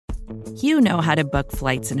You know how to book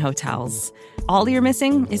flights and hotels. All you're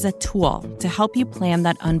missing is a tool to help you plan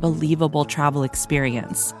that unbelievable travel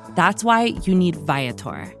experience. That's why you need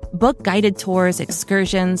Viator. Book guided tours,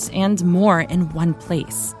 excursions, and more in one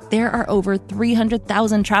place. There are over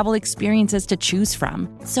 300,000 travel experiences to choose from,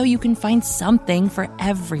 so you can find something for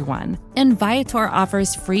everyone. And Viator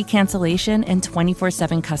offers free cancellation and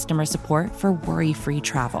 24/7 customer support for worry-free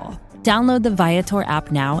travel. Download the Viator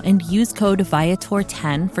app now and use code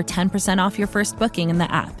Viator10 for 10% off your first booking in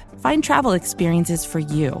the app. Find travel experiences for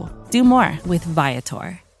you. Do more with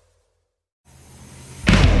Viator.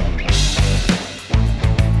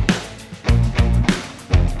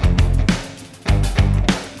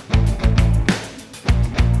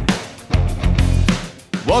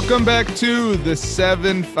 Welcome back to the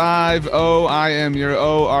 750. I am your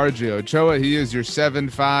RJ Ochoa. He is your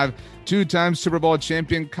 7'5", two-time Super Bowl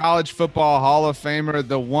champion, college football Hall of Famer,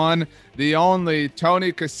 the one, the only,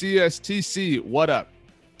 Tony Casillas. TC, what up?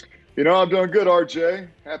 You know, I'm doing good, RJ.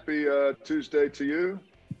 Happy Tuesday to you.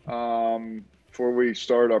 Before we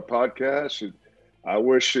start our podcast, I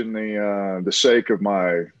wish in the sake of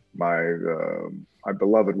my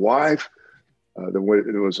beloved wife,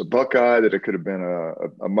 it was a Buckeye, that it could have been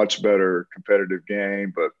a much better competitive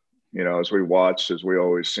game. But, you know, as we watch, as we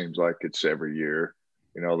always seems like it's every year,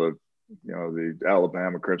 the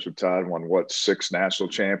Alabama Crimson Tide won, 6 national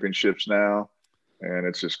championships now. And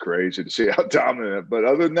it's just crazy to see how dominant. But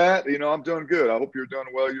other than that, I'm doing good. I hope you're doing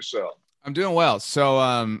well yourself. I'm doing well. So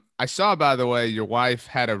I saw, by the way, your wife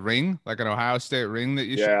had a ring, like an Ohio State ring that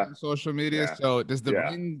you shared on social media. Yeah. So does the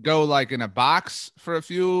ring go like in a box for a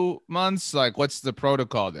few months? Like, what's the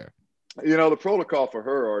protocol there? The protocol for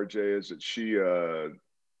her, RJ, is that she,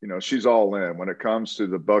 she's all in when it comes to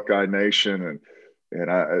the Buckeye Nation. And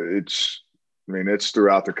it's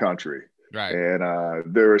throughout the country. Right.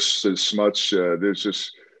 And there's as much, there's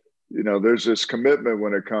this commitment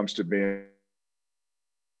when it comes to being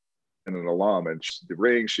an alum. And the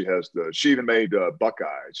ring, she even made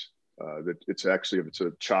Buckeyes. It's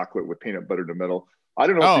a chocolate with peanut butter in the middle. I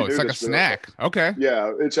don't know if you knew it's like this, a snack. Okay.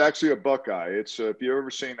 Yeah, it's actually a Buckeye. It's if you've ever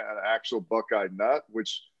seen an actual Buckeye nut,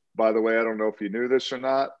 which, by the way, I don't know if you knew this or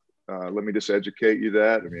not. Let me just educate you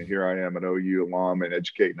that. I mean, here I am, an OU alum, and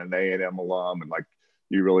educating an A&M alum, and like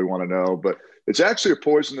you really want to know. But it's actually a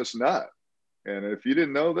poisonous nut. And if you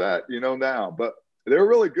didn't know that, you know now. But they're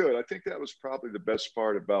really good. I think that was probably the best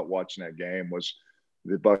part about watching that game was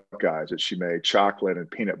the Buckeyes, that she made chocolate and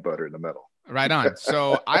peanut butter in the middle. Right on.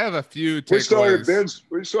 So I have a few takeaways.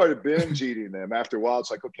 We started binge eating them. After a while,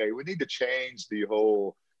 it's like, okay, we need to change the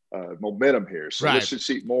whole momentum here. So let's just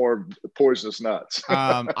eat more poisonous nuts.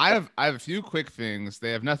 I have a few quick things.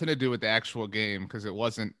 They have nothing to do with the actual game because it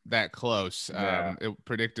wasn't that close,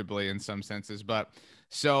 predictably in some senses. But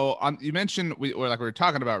so you mentioned we were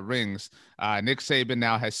talking about rings. Nick Saban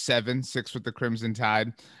now has 6 with the Crimson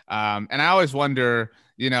Tide. And I always wonder,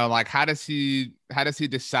 how does he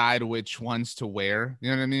decide which ones to wear?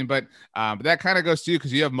 You know what I mean? But that kind of goes to you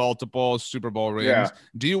because you have multiple Super Bowl rings. Yeah.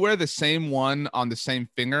 Do you wear the same one on the same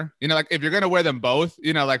finger? Like if you're going to wear them both,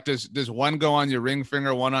 does one go on your ring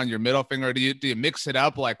finger, one on your middle finger? Or do you mix it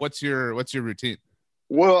up? Like what's your routine?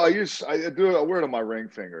 Well, I wear it on my ring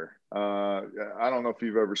finger. I don't know if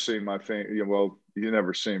you've ever seen my finger. Well, you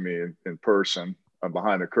never seen me in person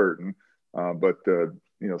behind a curtain, but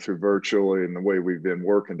through virtually and the way we've been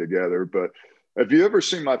working together. But if you ever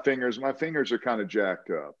seen my fingers are kind of jacked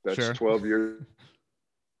up. That's sure. 12 years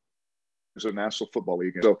of National Football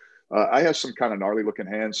League. So I have some kind of gnarly looking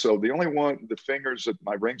hands. So the fingers that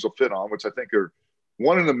my rings will fit on, which I think are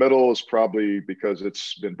one in the middle is probably because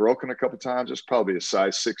it's been broken a couple of times. It's probably a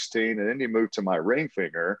size 16. And then you move to my ring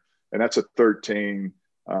finger, and that's a 13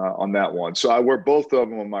 on that one. So I wear both of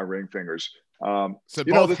them on my ring fingers. So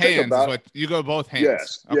both hands is what you go both hands.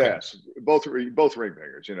 Yes. Okay. Yes. Both ring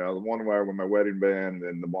fingers, the one where I wear my wedding band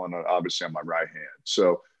and the one obviously on my right hand.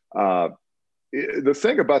 So the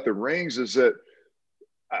thing about the rings is that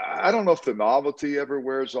I don't know if the novelty ever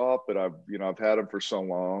wears off, but I've had them for so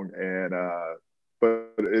long, and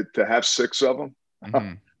to have 6 of them,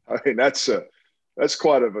 mm-hmm. I mean, that's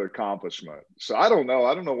quite an accomplishment. So I don't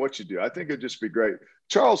know what you do. I think it'd just be great.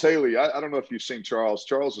 Charles Haley, I don't know if you've seen Charles.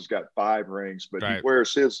 Charles has got 5 rings, but right.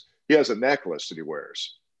 He has a necklace that he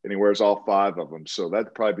wears, and he wears all 5 of them. So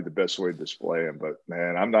that'd probably be the best way to display them. But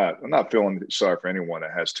man, I'm not feeling sorry for anyone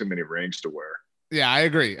that has too many rings to wear. Yeah, I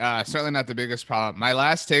agree. Certainly not the biggest problem. My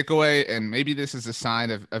last takeaway, and maybe this is a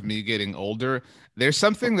sign of me getting older. There's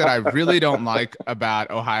something that I really don't like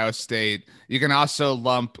about Ohio State. You can also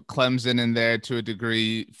lump Clemson in there to a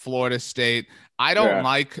degree, Florida State. I don't Yeah.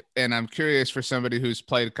 like, and I'm curious for somebody who's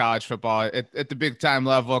played college football at the big time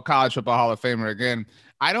level, college football Hall of Famer again.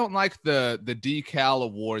 I don't like the decal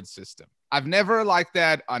award system. I've never liked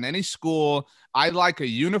that on any school. I like a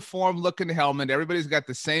uniform looking helmet. Everybody's got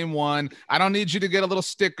the same one. I don't need you to get a little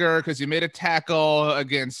sticker because you made a tackle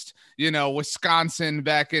against, Wisconsin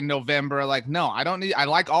back in November. Like, no, I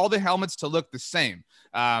like all the helmets to look the same.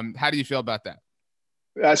 How do you feel about that?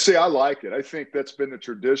 I see. I like it. I think that's been the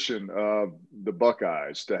tradition of the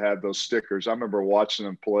Buckeyes to have those stickers. I remember watching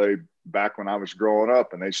them play back when I was growing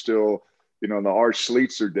up, and they still, in the Art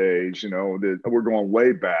Schlietzer days, we're going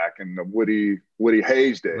way back in the Woody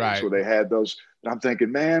Hayes days, right, where they had those. And I'm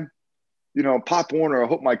thinking, man, Pop Warner, I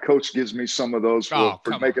hope my coach gives me some of those for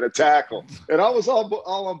making a tackle. And I was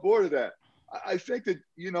all on board of that. I think that,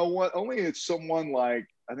 only it's someone like,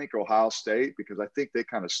 I think Ohio State, because I think they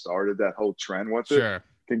kind of started that whole trend with it,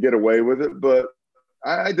 can get away with it. But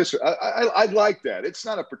I like that. It's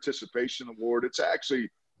not a participation award. It's actually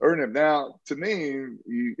earn it. Now, to me,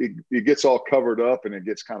 it gets all covered up and it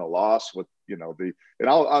gets kind of lost with,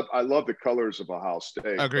 I love the colors of Ohio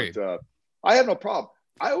State. Agreed. But I have no problem.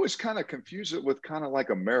 I always kind of confuse it with kind of like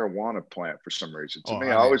a marijuana plant for some reason. To me,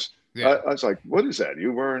 I was like, what is that?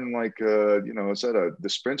 You wearing like, is that a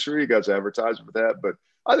dispensary? You guys advertising for that? But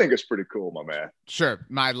I think it's pretty cool, my man. Sure.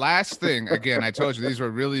 My last thing, again, I told you these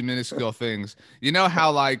were really minuscule things. You know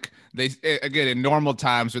how, like, again, in normal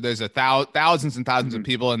times where there's thousands and thousands of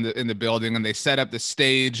people in the building and they set up the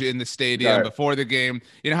stage in the stadium before the game.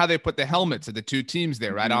 You know how they put the helmets of the two teams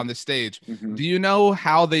there right on the stage. Do you know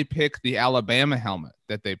how they pick the Alabama helmet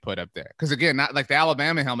that they put up there? Because, again, not like the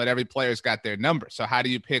Alabama helmet, every player's got their number. So how do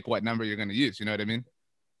you pick what number you're going to use? You know what I mean?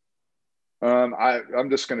 I'm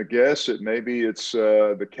just going to guess it. Maybe it's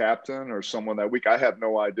the captain or someone that week. I have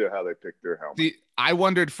no idea how they picked their helmet. See, I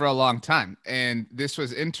wondered for a long time, and this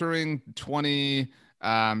was entering the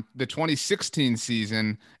 2016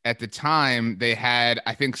 season. At the time, they had,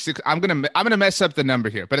 I think, I'm gonna mess up the number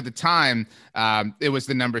here, but at the time, it was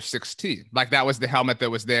the number 16. Like that was the helmet that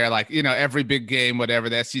was there. Like every big game, whatever,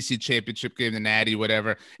 the SEC championship game, the Natty,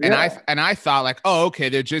 whatever. And I thought like, oh, okay,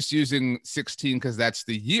 they're just using 16 because that's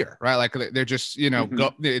the year, right? Like they're just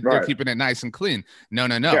they're keeping it nice and clean. No.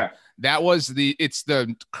 Yeah. That was it's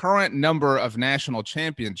the current number of national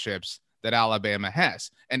championships that Alabama has.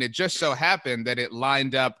 And it just so happened that it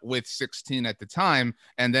lined up with 16 at the time.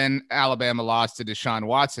 And then Alabama lost to Deshaun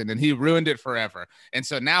Watson and he ruined it forever. And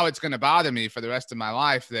so now it's going to bother me for the rest of my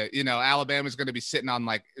life that, Alabama's going to be sitting on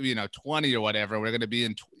like, 20 or whatever. We're going to be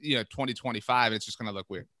in, 2025. It's just going to look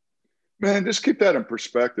weird. Man, just keep that in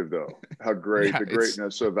perspective though. How great the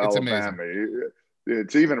greatness of Alabama.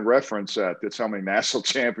 It's even reference that. That's how many national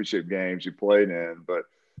championship games you played in. But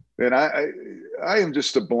and I am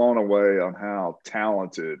just blown away on how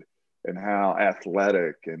talented and how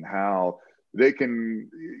athletic and how they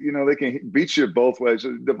can beat you both ways.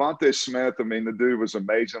 Devontae Smith, I mean, the dude was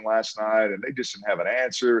amazing last night, and they just didn't have an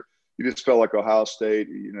answer. You just felt like Ohio State.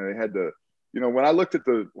 They had to. When I looked at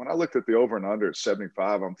the over and under at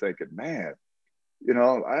 75, I'm thinking, man,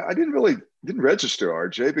 I didn't register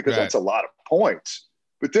RJ because that's a lot of points.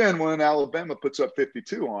 But then when Alabama puts up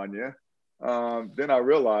 52 on you. Then I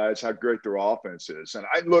realized how great their offense is. And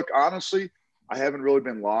honestly, I haven't really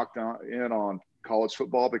been locked in on college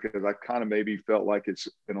football because I kind of maybe felt like it's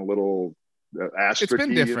been a little asterisk. It's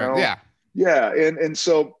been different, yeah. Yeah, and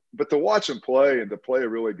so, but to watch them play and to play a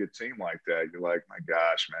really good team like that, you're like, my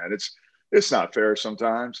gosh, man, it's not fair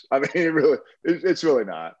sometimes. I mean, it's really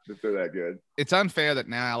not that they're that good. It's unfair that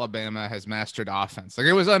now Alabama has mastered offense. Like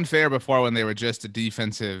it was unfair before when they were just a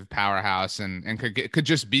defensive powerhouse and could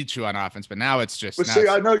just beat you on offense. But now it's just. But see,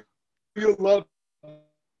 I know you love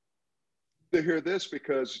to hear this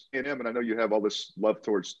because and I know you have all this love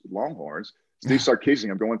towards Longhorns. Steve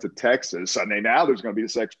Sarkisian, I'm going to Texas. I mean, now there's going to be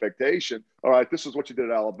this expectation. All right, this is what you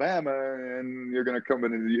did at Alabama, and you're going to come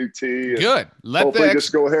into the UT. Good.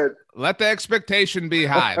 Just go ahead. Let the expectation be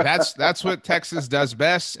high. That's what Texas does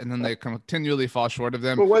best, and then they continually fall short of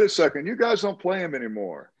them. But wait a second, you guys don't play them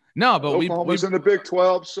anymore. No, but Oklahoma's in the Big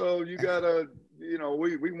 12, so you got to,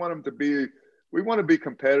 we want them to be. We want to be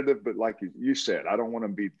competitive, but like you said, I don't want to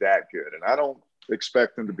be that good, and I don't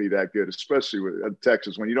expect them to be that good, especially with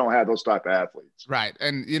Texas when you don't have those type of athletes. Right.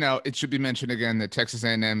 And, it should be mentioned again that Texas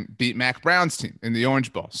A&M beat Mac Brown's team in the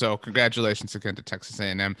Orange Bowl. So congratulations again to Texas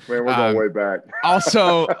A&M. Man, we're going way back.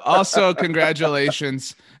 also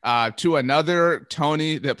congratulations to another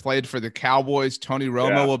Tony that played for the Cowboys. Tony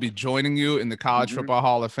Romo will be joining you in the College Football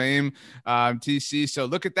Hall of Fame, TC. So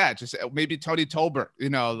look at that. Just maybe Tony Tolbert,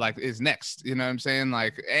 is next. You know what I'm saying?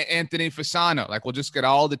 Like Anthony Fasano. Like we'll just get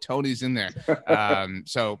all the Tonys in there.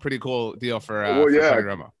 So pretty cool deal for Tony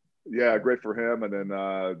Romo. Yeah, great for him. And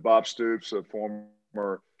then Bob Stoops, a former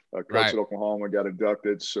coach at Oklahoma, got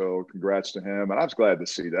inducted. So congrats to him. And I was glad to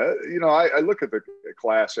see that. I look at the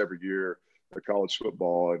class every year of college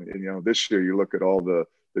football. And this year you look at all the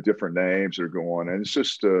different names that are going. And it's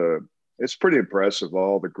just it's pretty impressive,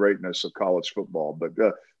 all the greatness of college football. But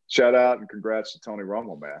shout out and congrats to Tony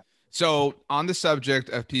Romo, man. So on the subject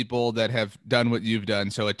of people that have done what you've done,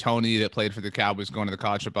 so a Tony that played for the Cowboys going to the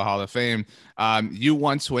College Football Hall of Fame, you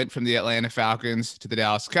once went from the Atlanta Falcons to the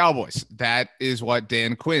Dallas Cowboys. That is what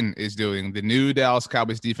Dan Quinn is doing, the new Dallas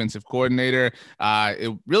Cowboys defensive coordinator.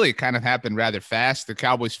 It really kind of happened rather fast. The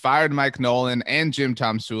Cowboys fired Mike Nolan and Jim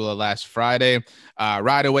Tomsula last Friday.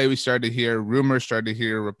 Right away, we started to hear rumors, started to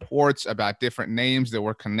hear reports about different names that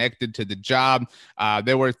were connected to the job.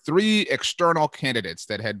 There were 3 external candidates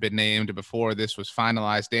that had been named before this was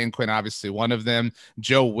finalized. Dan Quinn, obviously one of them,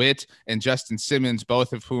 Joe Witt and Justin Simmons,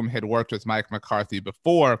 both of whom had worked with Mike McCarthy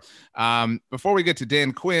before. Before we get to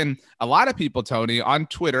Dan Quinn, a lot of people, Tony, on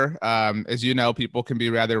Twitter, as you know, people can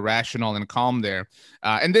be rather rational and calm there.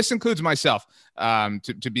 And this includes myself,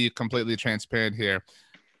 to be completely transparent here.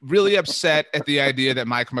 Really upset at the idea that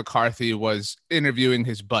Mike McCarthy was interviewing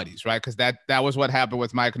his buddies, right? Because that was what happened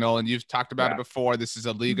with Mike Nolan. You've talked about it before. This is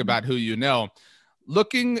a league about who you know.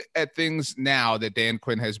 Looking at things now that Dan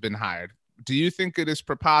Quinn has been hired, do you think it is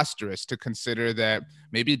preposterous to consider that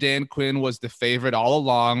maybe Dan Quinn was the favorite all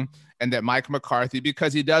along and that Mike McCarthy,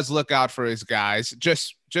 because he does look out for his guys,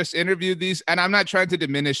 just interviewed these? And I'm not trying to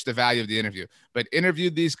diminish the value of the interview, but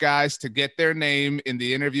interviewed these guys to get their name in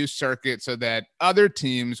the interview circuit so that other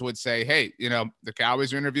teams would say, hey, the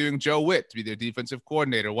Cowboys are interviewing Joe Witt to be their defensive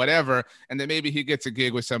coordinator, whatever, and then maybe he gets a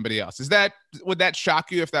gig with somebody else. Would that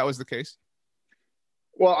shock you if that was the case?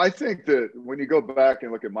 Well, I think that when you go back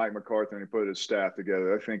and look at Mike McCarthy and he put his staff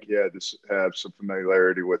together, I think he had to have some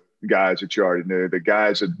familiarity with guys that you already knew, the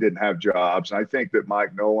guys that didn't have jobs. And I think that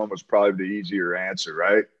Mike Nolan was probably the easier answer,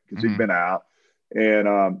 right? Because he'd been out.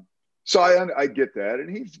 And so I get that.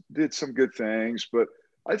 And he did some good things. But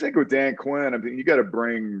I think with Dan Quinn, I mean, you got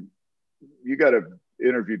to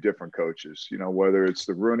interview different coaches, whether it's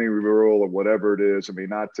the Rooney Rule or whatever it is. I mean,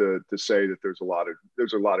 not to say that there's a lot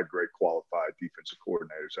of great qualified defensive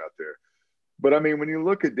coordinators out there. But I mean, when you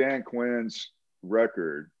look at Dan Quinn's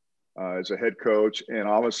record as a head coach and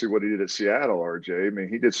obviously what he did at Seattle, RJ, I mean,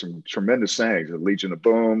 he did some tremendous things at Legion of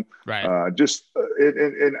Boom. Right.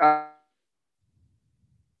 And I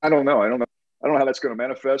don't know. I don't know how that's going to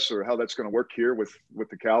manifest or how that's going to work here with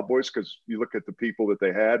the Cowboys, because you look at the people that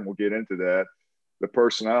they had, and we'll get into that. The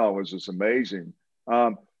personnel was just amazing.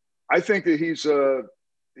 I think that he's a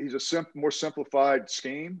more simplified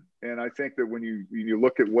scheme, and I think that when you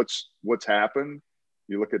look at what's happened,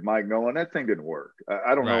 you look at Mike Nolan, that thing didn't work.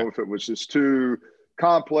 I don't know if it was just too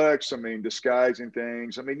complex. I mean, disguising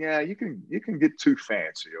things. I mean, yeah, you can get too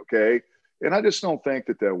fancy, okay? And I just don't think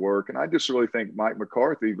that worked. And I just really think Mike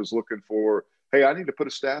McCarthy was looking for, hey, I need to put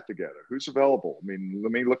a staff together. Who's available? I mean,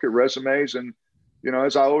 let me look at resumes and.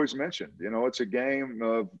 As I always mentioned, it's a game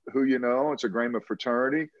of who you know. It's a game of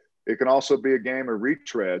fraternity. It can also be a game of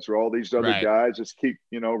retreads where all these other guys just keep,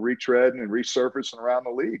 retreading and resurfacing around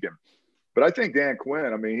the league. But I think Dan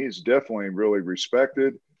Quinn, I mean, he's definitely really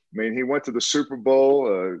respected. I mean, he went to the Super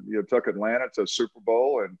Bowl, took Atlanta to a Super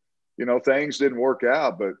Bowl, and, things didn't work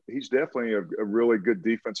out, but he's definitely a really good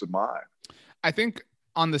defensive mind. I think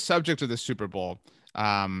on the subject of the Super Bowl,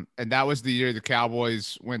 and that was the year the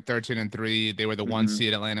Cowboys went 13-3. They were the 1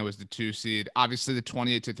 seed. Atlanta was the 2 seed. Obviously, the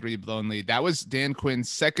 28-3 blown lead. That was Dan Quinn's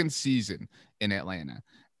second season in Atlanta.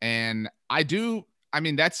 And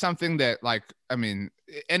that's something that,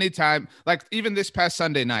 anytime, even this past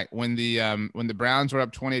Sunday night when the Browns were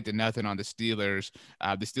up 28-0 on the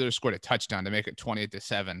Steelers scored a touchdown to make it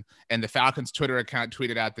 28-7, and the Falcons Twitter account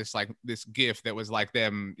tweeted out this GIF that was like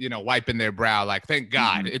them, wiping their brow, like, thank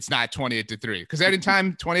God it's not 28-3, because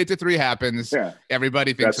anytime 28-3 happens,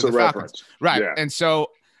 everybody thinks of the Falcons, right? Yeah. And so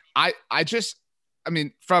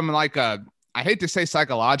from I hate to say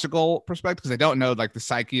psychological perspective, because I don't know the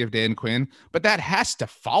psyche of Dan Quinn, but that has to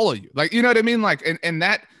follow you. You know what I mean? And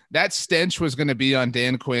that stench was going to be on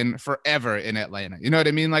Dan Quinn forever in Atlanta. You know what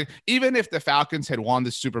I mean? Like, even if the Falcons had won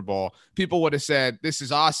the Super Bowl, people would have said, this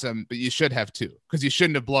is awesome, but you should have two, because you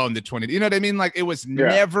shouldn't have blown the 20. You know what I mean? Like, it was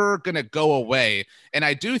never going to go away. And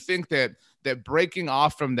I do think that breaking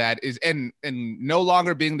off from that is, and no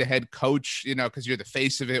longer being the head coach, you know, because you're the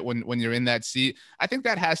face of it when you're in that seat, I think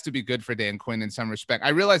that has to be good for Dan Quinn in some respect. I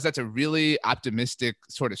realize that's a really optimistic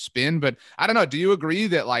sort of spin, but I don't know. Do you agree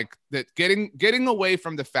that getting away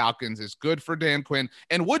from the Falcons is good for Dan Quinn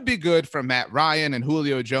and would be good for Matt Ryan and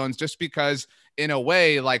Julio Jones, just because in a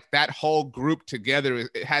way, like, that whole group together,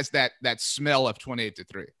 it has that smell of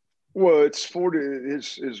 28-3? Well, it's 40.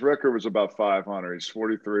 His record was about 500. He's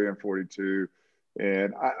 43-42,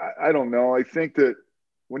 and I don't know. I think that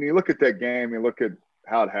when you look at that game, you look at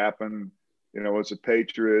how it happened. You know, was it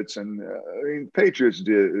Patriots? And I mean, Patriots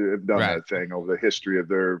have done that thing over the history of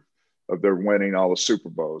their winning all the Super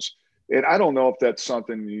Bowls. And I don't know if that's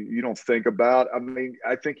something you don't think about. I mean,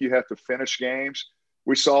 I think you have to finish games.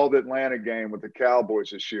 We saw the Atlanta game with the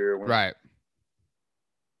Cowboys this year.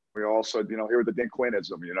 We also, you know, here with the Dan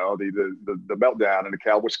Quinnism, you know, the meltdown, and the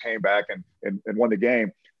Cowboys came back and won the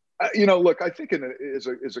game. You know, look, I think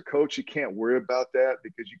as a coach, you can't worry about that,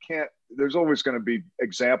 because there's always going to be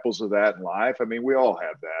examples of that in life. I mean, we all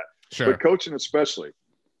have that. Sure. But coaching especially,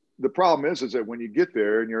 the problem is that when you get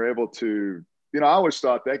there and you're able to, you know, I always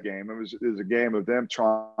thought that game, it was a game of them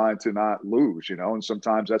trying to not lose, you know, and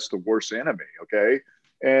sometimes that's the worst enemy. Okay.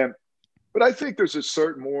 But I think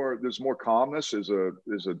there's more calmness as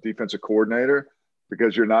a defensive coordinator,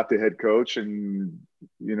 because you're not the head coach, and,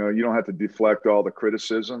 you know, you don't have to deflect all the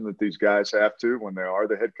criticism that these guys have to when they are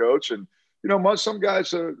the head coach. And, you know, some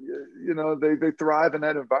guys, you know, they thrive in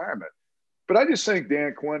that environment. But I just think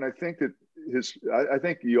Dan Quinn, I think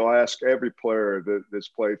you'll ask every player that's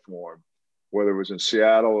played for him, whether it was in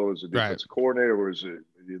Seattle, or was a defensive coordinator, or was it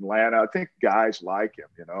in Atlanta. I think guys like him,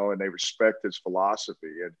 you know, and they respect his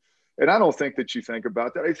philosophy. And I don't think that you think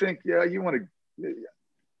about that. I think,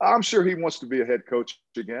 I'm sure he wants to be a head coach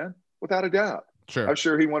again, without a doubt. Sure. I'm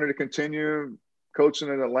sure he wanted to continue coaching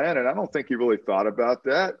in Atlanta, and I don't think he really thought about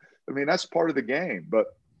that. I mean, that's part of the game. But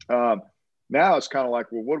now it's kind of like,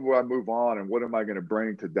 well, what do I move on, and what am I going to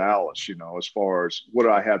bring to Dallas, you know, as far as what do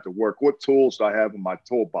I have to work? What tools do I have in my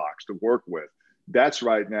toolbox to work with? That's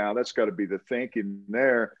right now. That's got to be the thinking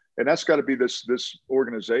there. And that's got to be this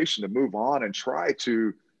organization to move on and try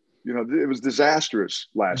to, you know, it was disastrous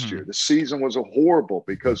last year. The season was horrible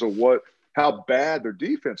because of how bad their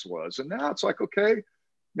defense was. And now it's like, okay,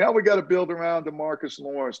 now we got to build around DeMarcus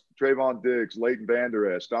Lawrence, Trayvon Diggs, Leighton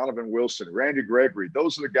Vander Esch, Donovan Wilson, Randy Gregory.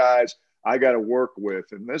 Those are the guys I got to work with.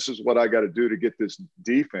 And this is what I got to do to get this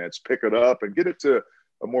defense, pick it up and get it to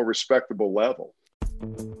a more respectable level.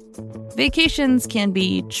 Vacations can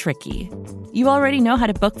be tricky. You already know how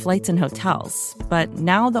to book flights and hotels, but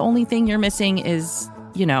now the only thing you're missing is,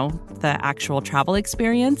 you know, the actual travel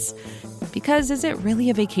experience. Because is it really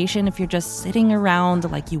a vacation if you're just sitting around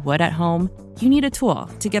like you would at home? You need a tool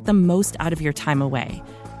to get the most out of your time away.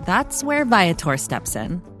 That's where Viator steps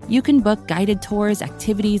in. You can book guided tours,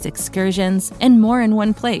 activities, excursions, and more in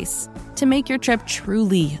one place to make your trip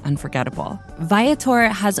truly unforgettable. Viator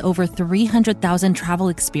has over 300,000 travel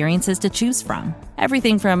experiences to choose from.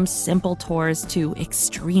 Everything from simple tours to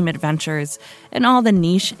extreme adventures and all the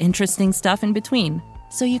niche, interesting stuff in between.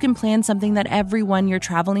 So you can plan something that everyone you're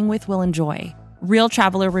traveling with will enjoy. Real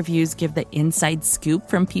traveler reviews give the inside scoop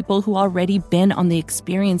from people who already been on the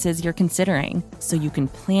experiences you're considering, so you can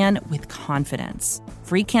plan with confidence.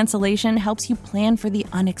 Free cancellation helps you plan for the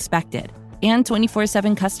unexpected. And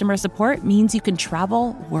 24/7 customer support means you can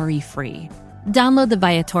travel worry-free. Download the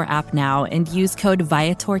Viator app now and use code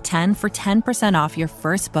Viator10 for 10% off your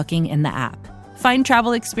first booking in the app. Find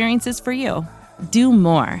travel experiences for you. Do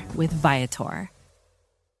more with Viator.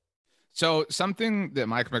 So something that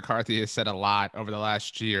Mike McCarthy has said a lot over the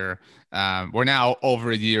last year, we're now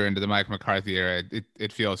over a year into the Mike McCarthy era.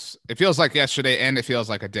 It feels like yesterday, and it feels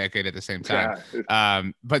like a decade at the same time. Yeah.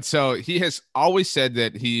 But so he has always said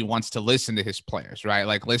that he wants to listen to his players, right?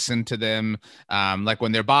 Like listen to them, like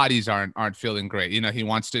when their bodies aren't feeling great. You know, he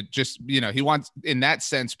wants to just, you know, he wants in that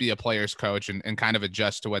sense be a player's coach and kind of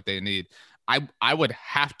adjust to what they need. I would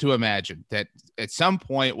have to imagine that at some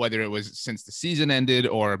point, whether it was since the season ended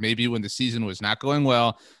or maybe when the season was not going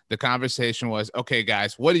well, the conversation was, okay,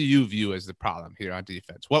 guys, what do you view as the problem here on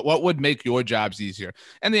defense? What would make your jobs easier?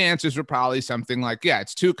 And the answers were probably something like, yeah,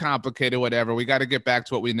 it's too complicated, whatever. We got to get back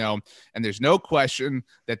to what we know. And there's no question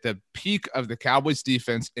that the peak of the Cowboys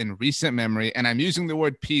defense in recent memory, and I'm using the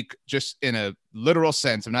word peak just in a literal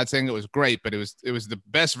sense, I'm not saying it was great, but it was the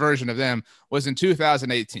best version of them, was in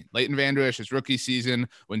 2018. Leighton Vander Esch's rookie season,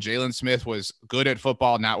 when Jalen Smith was good at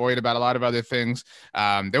football, not worried about a lot of other things.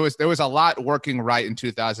 There was a lot working right in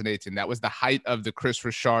 2018. That was the height of the Chris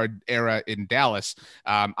Richard era in Dallas.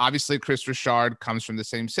 Obviously, Chris Richard comes from the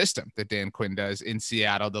same system that Dan Quinn does in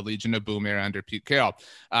Seattle, the Legion of Boom era under Pete Carroll.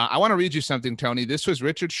 I want to read you something, Tony. This was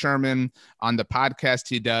Richard Sherman on the podcast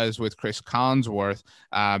he does with Chris Collinsworth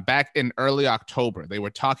back in early October. They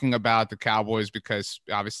were talking about the Cowboys because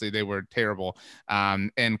obviously they were terrible.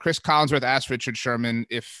 And Chris Collinsworth asked Richard Sherman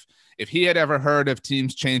if he had ever heard of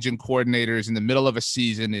teams changing coordinators in the middle of a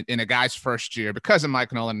season in a guy's first year because of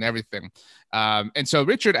Mike Nolan and everything. And so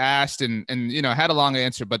Richard asked and had a long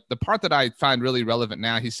answer, but the part that I find really relevant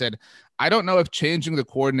now, he said, I don't know if changing the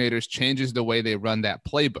coordinators changes the way they run that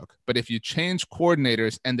playbook, but if you change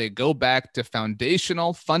coordinators and they go back to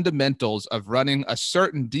foundational fundamentals of running a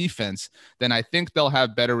certain defense, then I think they'll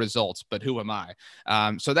have better results. But who am I?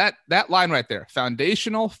 So that line right there,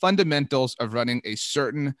 foundational fundamentals of running a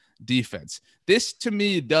certain defense. This to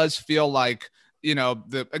me does feel like,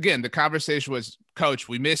 the conversation was, Coach,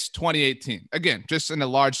 we missed 2018. Again, just in a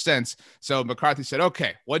large sense. So McCarthy said,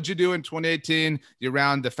 okay, what'd you do in 2018? You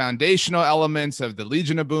ran the foundational elements of the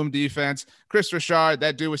Legion of Boom defense. Chris Richard,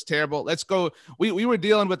 that dude was terrible. Let's go. We were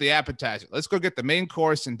dealing with the appetizer. Let's go get the main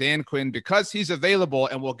course and Dan Quinn because he's available,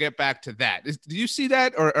 and we'll get back to that. Do you see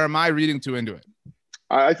that, or am I reading too into it?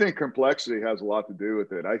 I think complexity has a lot to do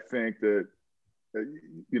with it. I think that,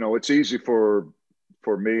 it's easy for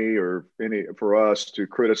me or for us to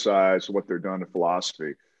criticize what they're done to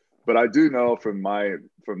philosophy, but I do know from the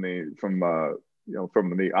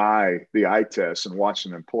eye test and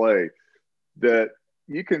watching them play that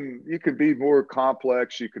you can be more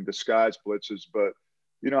complex, you can disguise blitzes, but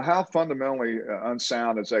how fundamentally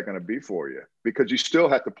unsound is that going to be for you? Because you still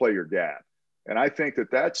have to play your gap, and I think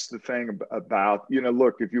that that's the thing about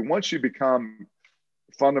look, once you become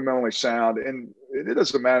fundamentally sound, and it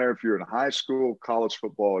doesn't matter if you're in high school, college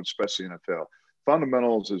football, especially NFL.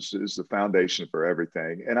 Fundamentals is the foundation for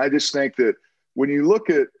everything. And I just think that when you look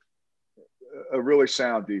at a really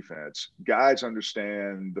sound defense, guys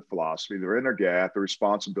understand the philosophy, they're in their gap, the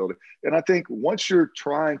responsibility. And I think once you're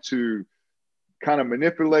trying to kind of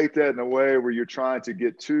manipulate that in a way where you're trying to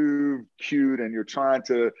get too cute and you're trying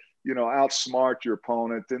to outsmart your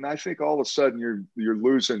opponent, then I think all of a sudden you're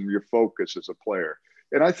losing your focus as a player.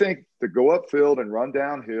 And I think to go upfield and run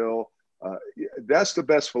downhill, that's the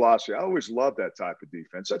best philosophy. I always love that type of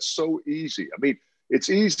defense. That's so easy. I mean, it's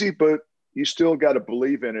easy, but you still got to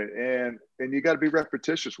believe in it, and you got to be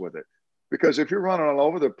repetitious with it. Because if you're running all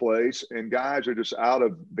over the place and guys are just out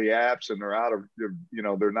of the apps and they're out of,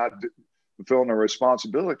 they're not fulfilling their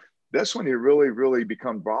responsibility, that's when you really, really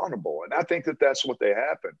become vulnerable. And I think that that's what they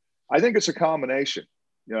happen. I think it's a combination.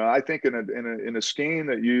 I think in a scheme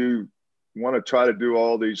that you want to try to do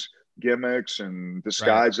all these gimmicks and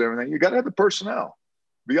disguise everything, you got to have the personnel.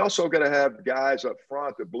 But you also got to have guys up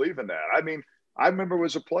front that believe in that. I mean, I remember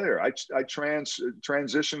as a player, I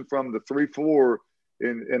transitioned from the 3-4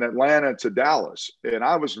 in Atlanta to Dallas, and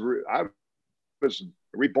I was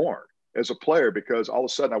reborn as a player because all of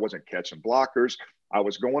a sudden I wasn't catching blockers. I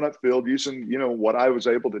was going upfield using, what I was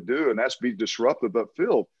able to do, and that's be disruptive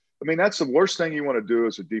upfield. I mean, that's the worst thing you want to do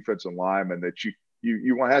as a defensive lineman, that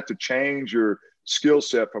you want to have to change your skill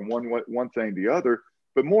set from one thing to the other.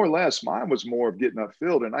 But more or less, mine was more of getting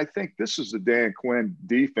upfield. And I think this is the Dan Quinn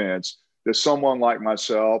defense that someone like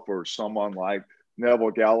myself or someone like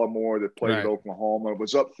Neville Gallimore that played at Oklahoma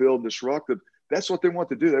was upfield disruptive. That's what they want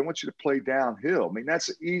to do. They want you to play downhill. I mean, that's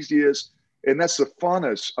the easiest and that's the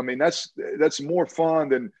funnest. I mean, that's more fun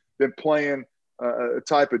than playing a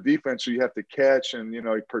type of defense where you have to catch and,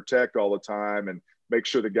 protect all the time and make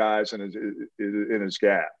sure the guy's in his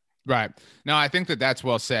gap. Right. No, I think that's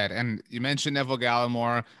well said. And you mentioned Neville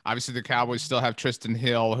Gallimore. Obviously, the Cowboys still have Tristan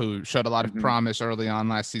Hill, who showed a lot of promise early on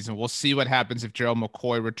last season. We'll see what happens if Gerald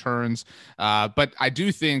McCoy returns. But I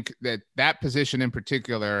do think that position in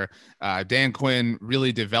particular, Dan Quinn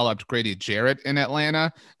really developed Grady Jarrett in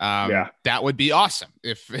Atlanta. That would be awesome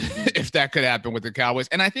if if that could happen with the Cowboys.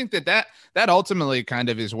 And I think that ultimately kind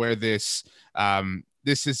of is where this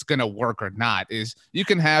this is going to work or not is you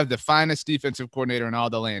can have the finest defensive coordinator in all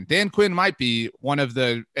the land. Dan Quinn might be one of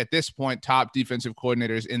the, at this point, top defensive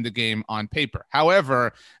coordinators in the game on paper.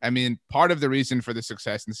 However, I mean, part of the reason for the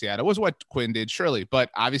success in Seattle was what Quinn did, surely, but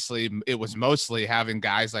obviously it was mostly having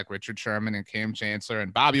guys like Richard Sherman and Cam Chancellor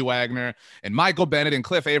and Bobby Wagner and Michael Bennett and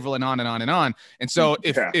Cliff Averill and on and on and on. And so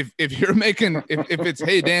if you're making, if it's,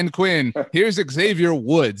 hey, Dan Quinn, here's Xavier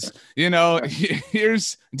Woods, you know,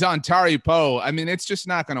 here's Dontari Poe. I mean, it's just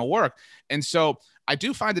not going to work. And so I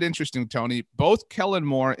do find it interesting, Tony, both Kellen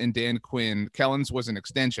Moore and Dan Quinn. Kellen's was an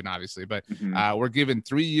extension, obviously, but we're given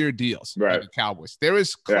 3-year deals by the Cowboys. There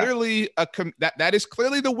is clearly that is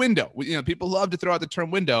clearly the window. You know, people love to throw out the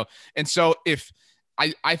term window. And so if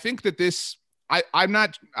I think that this, I'm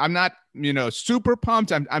not, you know, super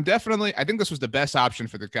pumped. I'm definitely, I think this was the best option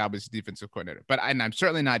for the Cowboys defensive coordinator, but I'm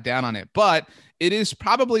certainly not down on it, but it is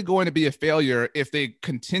probably going to be a failure if they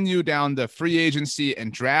continue down the free agency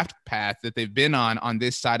and draft path that they've been on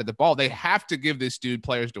this side of the ball. They have to give this dude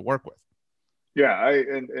players to work with. Yeah.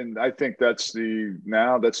 I think that's the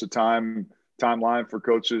timeline for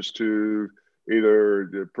coaches to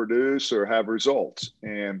either produce or have results.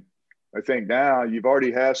 And I think now you've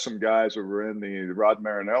already had some guys that were in the Rod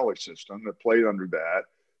Marinelli system that played under that,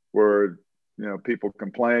 where, you know, people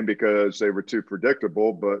complain because they were too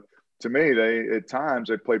predictable. But to me, at times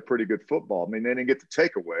they played pretty good football. I mean, they didn't get the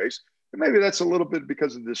takeaways. And maybe that's a little bit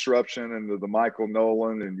because of disruption and the Michael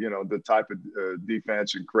Nolan and, you know, the type of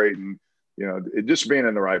defense and Creighton, you know, it just being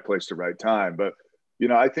in the right place at the right time. But, you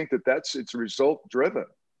know, I think it's result driven.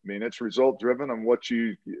 I mean, it's result driven on what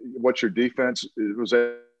your defense was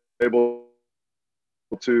able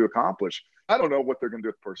to accomplish. I don't know what they're going to do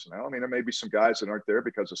with personnel. I mean, there may be some guys that aren't there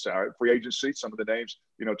because of salary, free agency. Some of the names,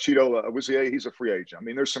 you know, Cheeto Awuzie, he's a free agent. I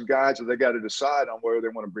mean, there's some guys that they got to decide on whether they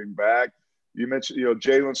want to bring back. You mentioned, you know,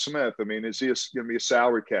 Jalen Smith. I mean, is he going to be a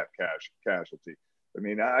salary cap casualty? I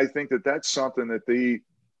mean, I think that's something that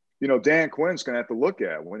Dan Quinn's going to have to look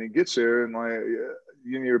at when he gets here. And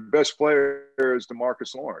your best player is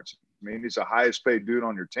DeMarcus Lawrence. I mean, he's the highest paid dude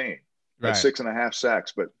on your team. Right. 6.5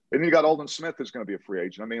 sacks. But then you got Aldon Smith who's going to be a free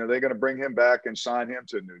agent. I mean, are they going to bring him back and sign him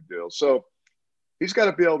to a new deal? So he's got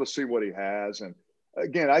to be able to see what he has. And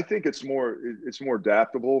again, I think it's more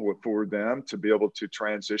adaptable for them to be able to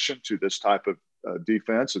transition to this type of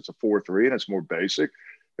defense. It's a 4-3 and it's more basic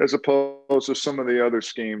as opposed to some of the other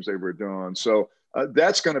schemes they were doing. So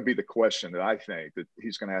that's going to be the question that I think that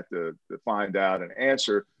he's going to have to find out and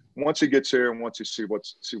answer once he gets here and once he see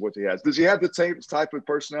what he has. Does he have the same type of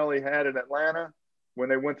personnel he had in Atlanta when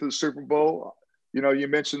they went to the Super Bowl? You know, you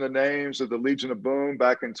mentioned the names of the Legion of Boom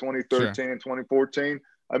back in 2013 and 2014.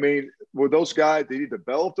 I mean, were those guys, did he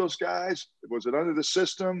develop those guys? Was it under the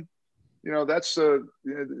system? You know, that's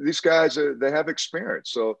these guys, they have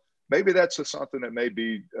experience. So maybe that's something that may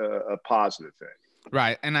be a positive thing.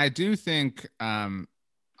 Right. And I do think,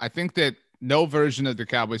 I think that no version of the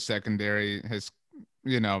Cowboys secondary has,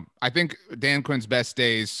 you know, I think Dan Quinn's best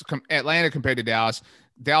days, Atlanta compared to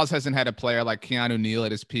Dallas hasn't had a player like Keanu Neal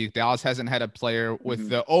at his peak. Dallas hasn't had a player with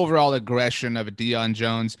the overall aggression of a Deion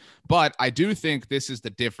Jones. But I do think this is the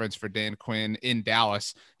difference for Dan Quinn in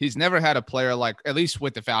Dallas. He's never had a player like, at least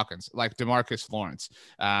with the Falcons, like DeMarcus Lawrence.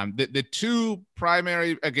 The two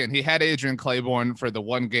primary, again, he had Adrian Claiborne for the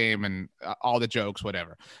one game and all the jokes,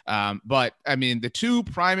 whatever. But I mean, the two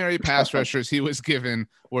primary pass rushers he was given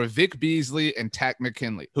were Vic Beasley and Takk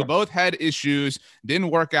McKinley, who both had issues,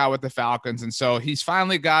 didn't work out with the Falcons. And so he's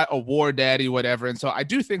finally got a war daddy, whatever. And so I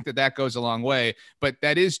do think that goes a long way, but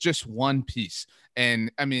that is just one piece.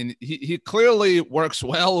 And I mean, he clearly works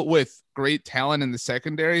well with great talent in the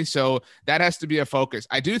secondary. So that has to be a focus.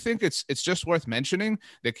 I do think it's just worth mentioning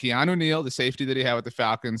that Keanu Neal, the safety that he had with the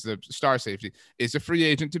Falcons, the star safety, is a free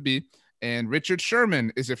agent to be. And Richard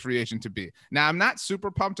Sherman is a free agent to be. Now, I'm not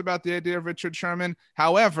super pumped about the idea of Richard Sherman.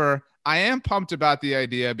 However, I am pumped about the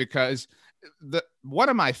idea because one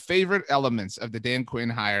of my favorite elements of the Dan Quinn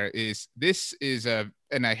hire is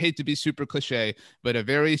and I hate to be super cliche, but a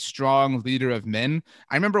very strong leader of men.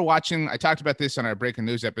 I remember I talked about this on our breaking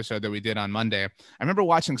news episode that we did on Monday. I remember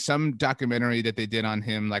watching some documentary that they did on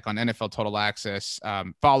him, like on NFL Total Access,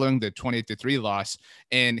 following the 28-3 loss.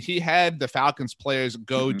 And he had the Falcons players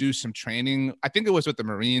go do some training. I think it was with the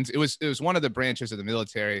Marines. It was one of the branches of the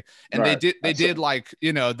military. And right. they did like,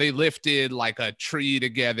 you know, they lifted like a tree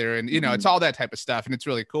together and, you know, it's all that type of stuff. And it's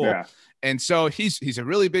really cool. Yeah. And so he's a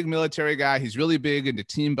really big military guy. He's really big into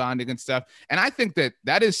team bonding and stuff. And I think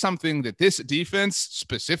that is something that this defense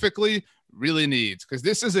specifically really needs, because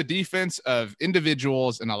this is a defense of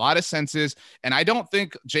individuals in a lot of senses. And I don't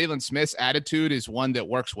think Jalen Smith's attitude is one that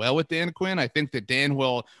works well with Dan Quinn. I think that Dan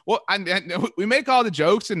will, we make all the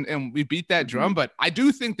jokes and we beat that drum, but I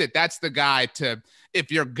do think that that's the guy to,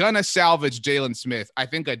 if you're going to salvage Jalen Smith, I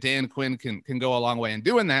think a Dan Quinn can go a long way in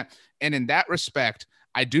doing that. And in that respect,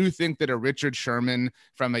 I do think that a Richard Sherman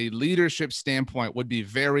from a leadership standpoint would be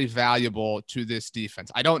very valuable to this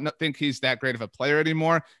defense. I don't think he's that great of a player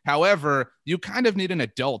anymore. However, you kind of need an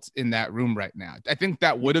adult in that room right now. I think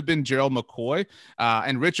that would have been Gerald McCoy.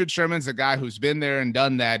 And Richard Sherman's the guy who's been there and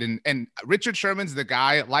done that. And Richard Sherman's the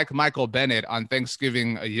guy, like Michael Bennett on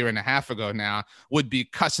Thanksgiving a year and a half ago now, would be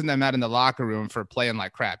cussing them out in the locker room for playing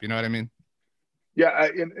like crap. You know what I mean? Yeah,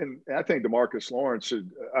 and I think DeMarcus Lawrence,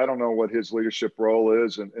 I don't know what his leadership role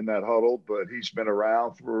is in that huddle, but he's been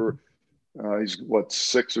around for, he's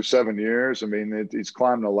 6 or 7 years. I mean, he's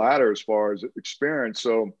climbing the ladder as far as experience.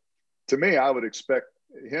 So to me, I would expect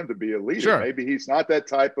him to be a leader. Sure. Maybe he's not that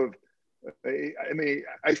type of, I mean,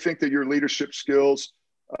 I think that your leadership skills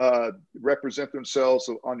represent themselves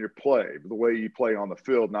on your play, the way you play on the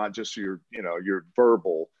field, not just your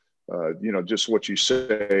verbal, just what you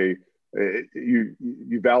say.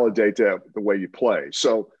 You validate that the way you play.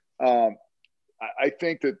 So I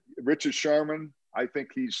think that Richard Sherman, I think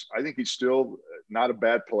he's still not a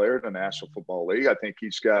bad player in the National Football League. I think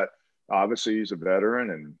obviously he's a veteran,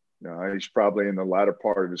 and he's probably in the latter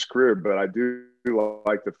part of his career, but I do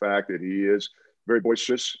like the fact that he is very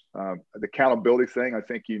boisterous. The accountability thing, I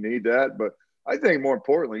think you need that, but I think more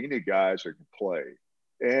importantly, you need guys that can play.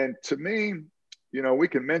 And to me, we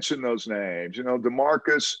can mention those names,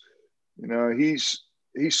 DeMarcus, he's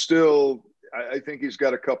still, I think he's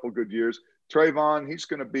got a couple good years. Trayvon,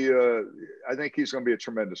 I think he's going to be a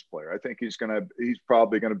tremendous player. I think he's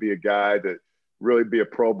probably going to be a guy that really be a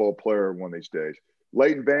Pro Bowl player one of these days.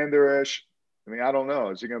 Leighton Vander Esch, I mean, I don't know.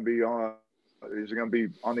 Is he going to be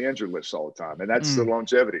on the injured list all the time? And that's the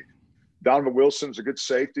longevity. Donovan Wilson's a good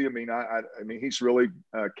safety. I mean, I mean, he's really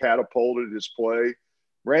catapulted his play.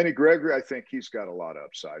 Randy Gregory, I think he's got a lot of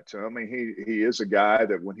upside to him. I mean, he is a guy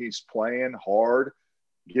that when he's playing hard,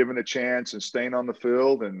 given a chance and staying on the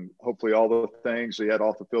field, and hopefully all the things he had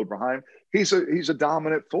off the field behind, he's a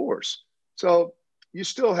dominant force. So you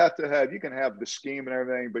still have to have, you can have the scheme and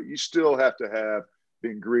everything, but you still have to have the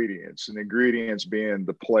ingredients, and the ingredients being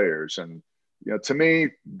the players. And, to me,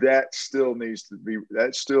 that still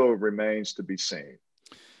remains to be seen.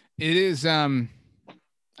 It is,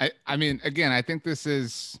 I mean, again, I think this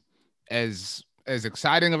is as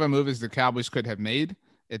exciting of a move as the Cowboys could have made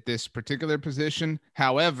at this particular position.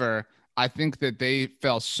 However, I think that they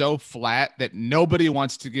fell so flat that nobody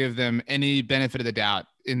wants to give them any benefit of the doubt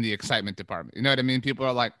in the excitement department. You know what I mean? People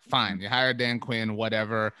are like, fine, you hired Dan Quinn,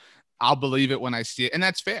 whatever. I'll believe it when I see it. And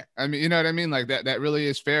that's fair. I mean, you know what I mean? Like that really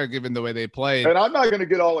is fair given the way they played. And I'm not going to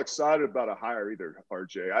get all excited about a hire either,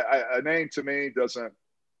 RJ. A name to me doesn't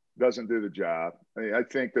do the job. I mean, I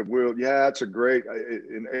think that it's a great,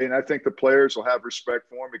 and I think the players will have respect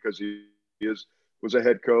for him because he was a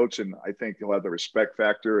head coach, and I think he'll have the respect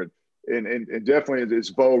factor, and definitely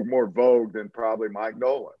is more vogue than probably Mike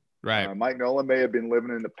Nolan. Right. Mike Nolan may have been living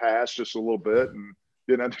in the past just a little bit and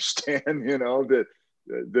didn't understand,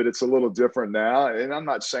 that it's a little different now. And I'm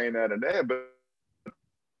not saying that in there, but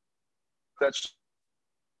that's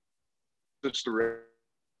just the reality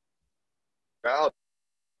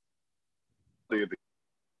of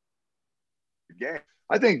the game.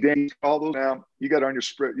 I think Dan, all those now, you got to earn your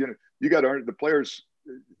spread. You got to earn the players.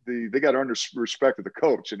 They got to earn the respect of the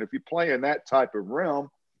coach. And if you play in that type of realm,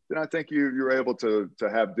 then I think you're able to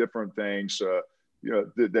have different things,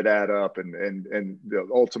 that add up, and the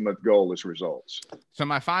ultimate goal is results. So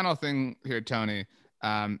my final thing here, Tony,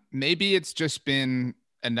 maybe it's just been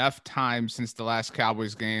enough time since the last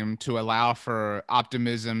Cowboys game to allow for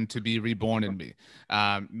optimism to be reborn in me.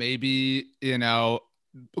 Maybe,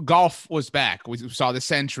 golf was back. We saw the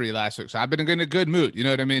Century last week. So I've been in a good mood. You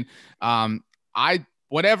know what I mean?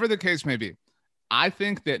 Whatever the case may be, I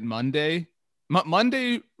think that Monday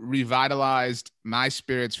revitalized my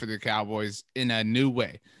spirits for the Cowboys in a new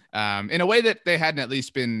way. In a way that they hadn't at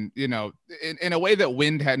least been, in a way that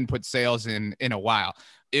wind hadn't put sails in a while.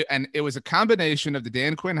 It was a combination of the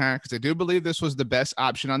Dan Quinn hire, because I do believe this was the best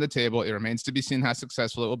option on the table. It remains to be seen how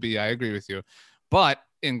successful it will be. I agree with you. But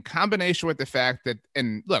in combination with the fact that,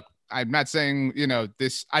 and look, I'm not saying,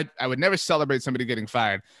 this, I would never celebrate somebody getting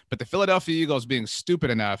fired, but the Philadelphia Eagles being stupid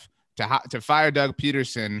enough to fire Doug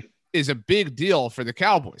Peterson is a big deal for the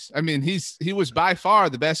Cowboys. I mean, he was by far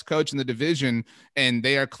the best coach in the division, and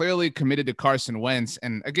they are clearly committed to Carson Wentz.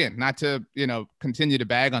 And again, not to, continue to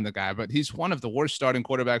bag on the guy, but he's one of the worst starting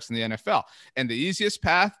quarterbacks in the NFL. And the easiest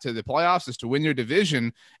path to the playoffs is to win your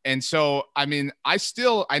division. And so, I mean, I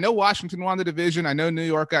know Washington won the division. I know New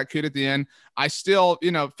York got cute at the end. I still,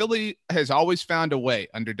 Philly has always found a way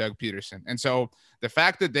under Doug Peterson. And so the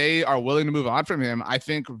fact that they are willing to move on from him, I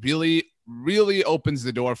think really opens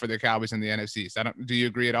the door for the Cowboys in the NFC. Do you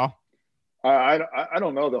agree at all? I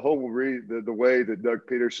don't know. The way that Doug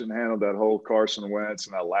Peterson handled that whole Carson Wentz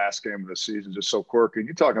and that last game of the season, just so quirky.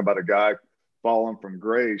 You're talking about a guy falling from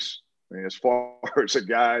grace. I mean, as far as a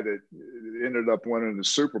guy that ended up winning the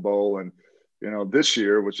Super Bowl, and this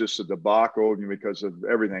year was just a debacle because of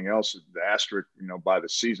everything else, the asterisk, by the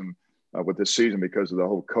season with this season because of the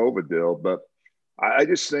whole COVID deal. But I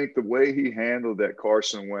just think the way he handled that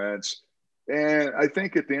Carson Wentz. And I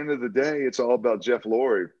think at the end of the day, it's all about Jeff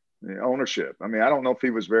Lurie, ownership. I mean, I don't know if he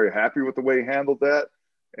was very happy with the way he handled that.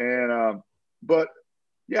 And, but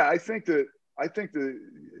yeah, I think that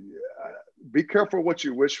be careful what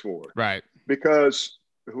you wish for. Right. Because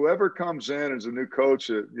whoever comes in as a new coach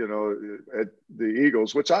at the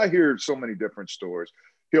Eagles, which I hear so many different stories.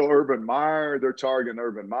 Urban Meyer, they're targeting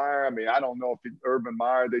Urban Meyer. I mean, I don't know if Urban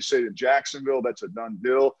Meyer, they say in Jacksonville, that's a done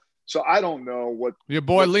deal. So I don't know what your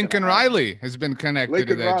boy Lincoln Riley has been connected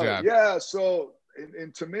to that job. Yeah. So,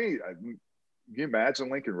 and to me, can you imagine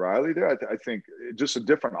Lincoln Riley there? I think just a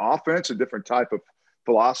different offense, a different type of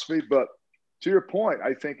philosophy. But to your point,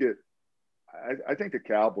 I think the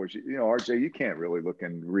Cowboys, RJ, you can't really look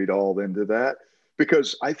and read all into that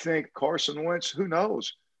because I think Carson Wentz, who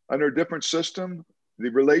knows, under a different system, the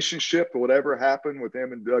relationship, whatever happened with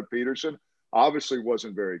him and Doug Peterson, obviously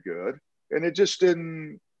wasn't very good. And it just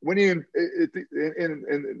didn't. When you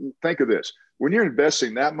and think of this, when you're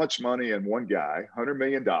investing that much money in one guy, $100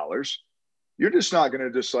 million, you're just not going to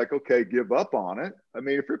just give up on it. I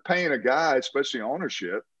mean, if you're paying a guy, especially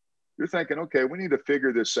ownership, you're thinking, okay, we need to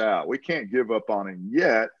figure this out. We can't give up on him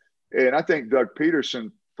yet. And I think Doug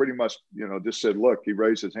Peterson pretty much, just said, look, he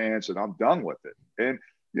raised his hands and I'm done with it. And,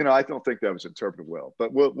 I don't think that was interpreted well,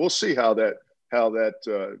 but we'll see how that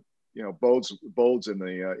bodes in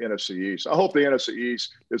the NFC East. I hope the NFC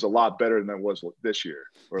East is a lot better than it was this year.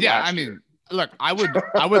 Yeah, I mean, look, I would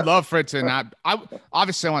love for it to not.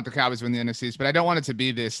 Obviously I want the Cowboys to win the NFC East, but I don't want it to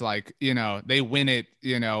be this they win it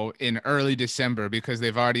in early December because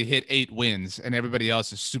they've already hit 8 wins and everybody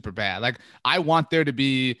else is super bad. Like I want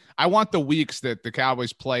the weeks that the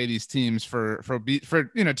Cowboys play these teams for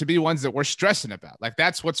to be ones that we're stressing about. Like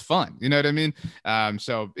that's what's fun. You know what I mean?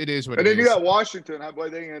 So it is what it is. And then you got Washington. How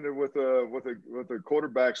about they ended with a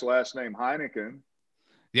quarterback's last name Heineken?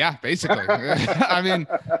 Yeah, basically. I mean,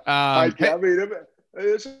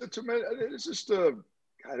 it's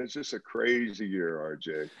just a crazy year,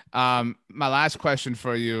 RJ. My last question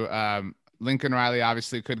for you, Lincoln Riley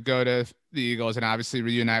obviously could go to the Eagles and obviously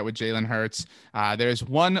reunite with Jalen Hurts. There's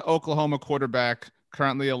one Oklahoma quarterback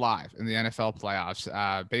currently alive in the NFL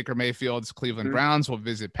playoffs. Baker Mayfield's Cleveland Browns will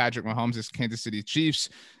visit Patrick Mahomes' Kansas City Chiefs.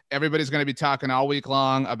 Everybody's going to be talking all week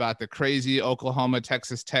long about the crazy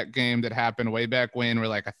Oklahoma-Texas Tech game that happened way back when, where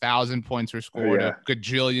 1,000 points were scored, a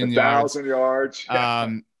gajillion yards. 1,000 yards.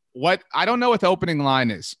 What I don't know what the opening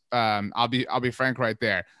line is. I'll be frank right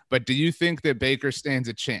there. But do you think that Baker stands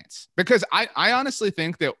a chance? Because I honestly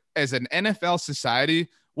think that as an NFL society,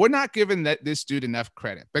 we're not giving this dude enough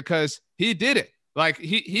credit because he did it. Like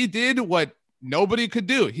he did what nobody could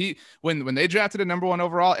do. When they drafted a number 1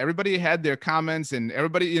 overall, everybody had their comments and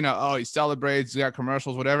everybody, he celebrates, he got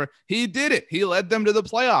commercials, whatever. He did it. He led them to the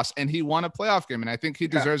playoffs and he won a playoff game. And I think he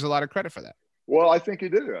deserves a lot of credit for that. Well, I think he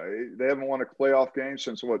did. They haven't won a playoff game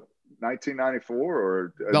since 1994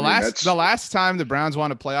 or the last time the Browns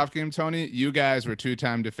won a playoff game, Tony, you guys were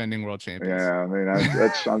 2-time defending world champions. Yeah. I mean,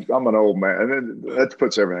 I'm an old man and that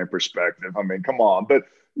puts everything in perspective. I mean, come on, but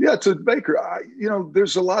yeah, to Baker,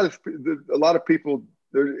 there's a lot of people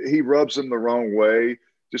there. He rubs them the wrong way,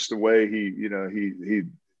 just the way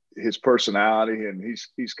his personality, and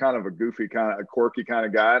he's kind of a goofy a quirky kind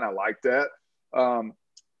of guy, and I like that.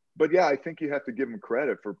 But yeah, I think you have to give him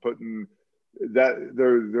credit for putting that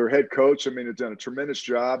their head coach. I mean, has done a tremendous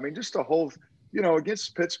job. I mean, just the whole,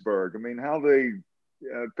 against Pittsburgh. I mean, how they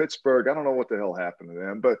Pittsburgh. I don't know what the hell happened to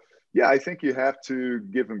them, but yeah, I think you have to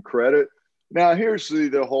give him credit. Now, here's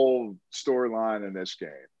the whole storyline in this game.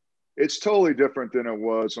 It's totally different than it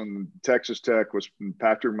was when Texas Tech was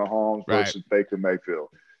Patrick Mahomes versus Baker Mayfield.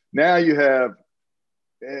 Now you have,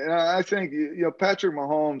 and I think Patrick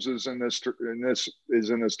Mahomes is in this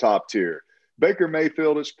top tier. Baker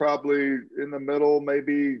Mayfield is probably in the middle,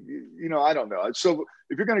 maybe, I don't know. So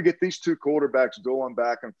if you're going to get these two quarterbacks dueling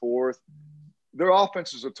back and forth, their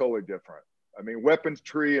offenses are totally different. I mean, weapons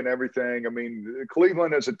tree and everything. I mean,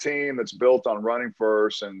 Cleveland is a team that's built on running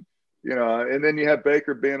first, and and then you have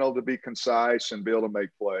Baker being able to be concise and be able to make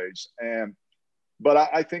plays. But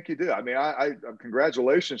I think you do. I mean, I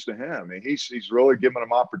congratulations to him. I mean, he's really given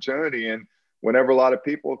them opportunity. And whenever a lot of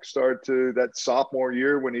people started to that sophomore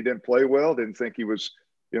year when he didn't play well, didn't think he was,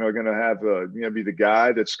 going to have be the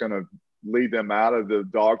guy that's going to lead them out of the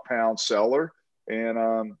dog pound cellar. And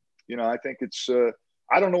I think it's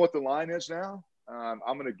I don't know what the line is now.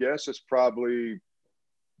 I'm going to guess it's probably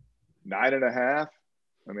 9.5.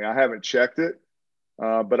 I mean, I haven't checked it,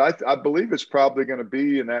 but I believe it's probably going to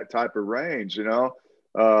be in that type of range,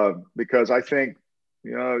 because I think,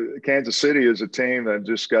 Kansas City is a team that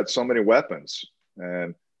just got so many weapons.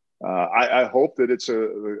 And I hope that it's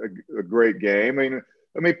a great game.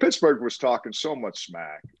 I mean, Pittsburgh was talking so much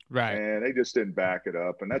smack, right? And they just didn't back it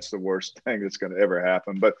up. And that's the worst thing that's going to ever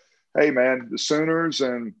happen. But hey, man, the Sooners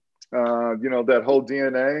and, that whole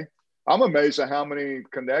DNA, I'm amazed at how many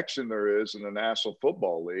connection there is in the National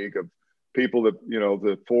Football League of people that,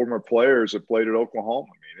 the former players that played at Oklahoma.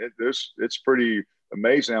 I mean, it's pretty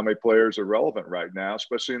amazing how many players are relevant right now,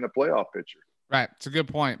 especially in the playoff picture. Right. It's a good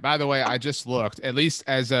point. By the way, I just looked, at least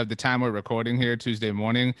as of the time we're recording here Tuesday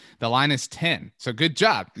morning, the line is 10. So good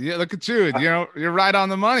job. Yeah, look at you. You're right on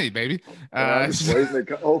the money, baby. Just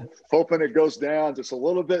hoping it goes down just a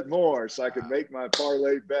little bit more so I can make my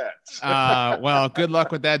parlay bets. Well, good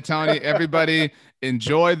luck with that, Tony. Everybody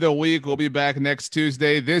enjoy the week. We'll be back next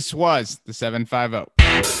Tuesday. This was the 750.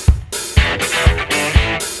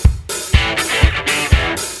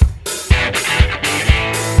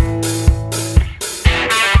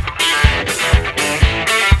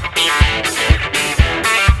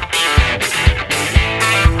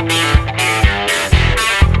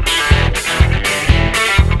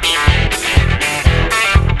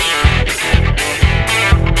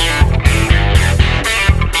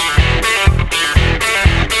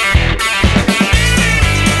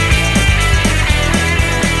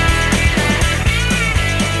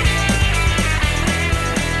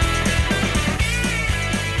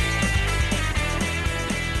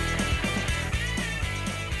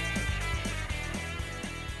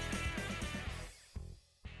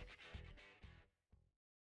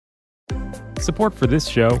 Support for this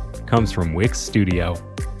show comes from Wix Studio.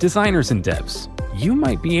 Designers and devs, you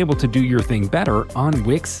might be able to do your thing better on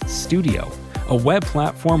Wix Studio, a web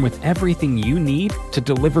platform with everything you need to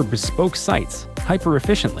deliver bespoke sites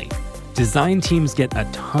hyper-efficiently. Design teams get a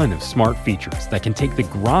ton of smart features that can take the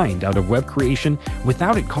grind out of web creation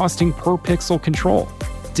without it costing per pixel control.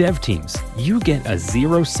 Dev teams, you get a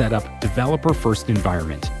zero setup developer-first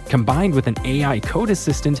environment combined with an AI code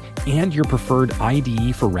assistant and your preferred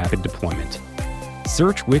IDE for rapid deployment.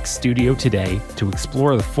 Search Wix Studio today to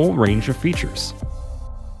explore the full range of features.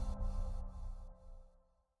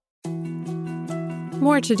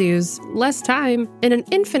 More to-dos, less time, and an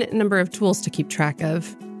infinite number of tools to keep track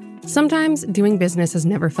of. Sometimes doing business has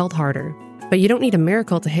never felt harder, but you don't need a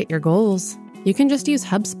miracle to hit your goals. You can just use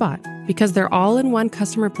HubSpot, because their all-in-one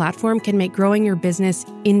customer platform can make growing your business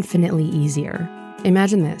infinitely easier.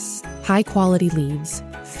 Imagine this: high-quality leads,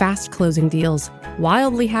 fast closing deals,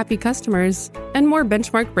 wildly happy customers, and more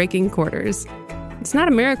benchmark-breaking quarters. It's not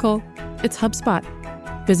a miracle, it's HubSpot.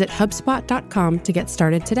 Visit HubSpot.com to get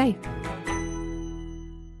started today.